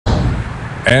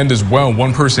And as well,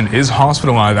 one person is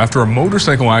hospitalized after a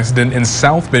motorcycle accident in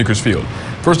South Bakersfield.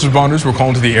 First responders were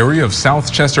called to the area of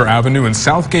South Chester Avenue and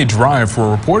Southgate Drive for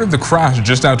a report of the crash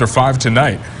just after 5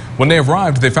 tonight. When they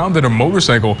arrived, they found that a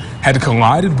motorcycle had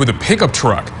collided with a pickup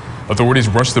truck. Authorities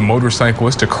rushed the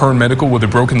motorcyclist to Kern Medical with a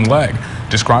broken leg,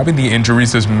 describing the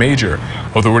injuries as major.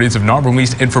 Authorities have not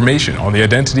released information on the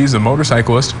identities of the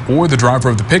motorcyclist or the driver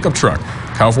of the pickup truck.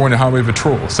 California Highway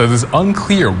Patrol says it's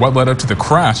unclear what led up to the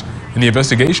crash, and the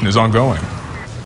investigation is ongoing.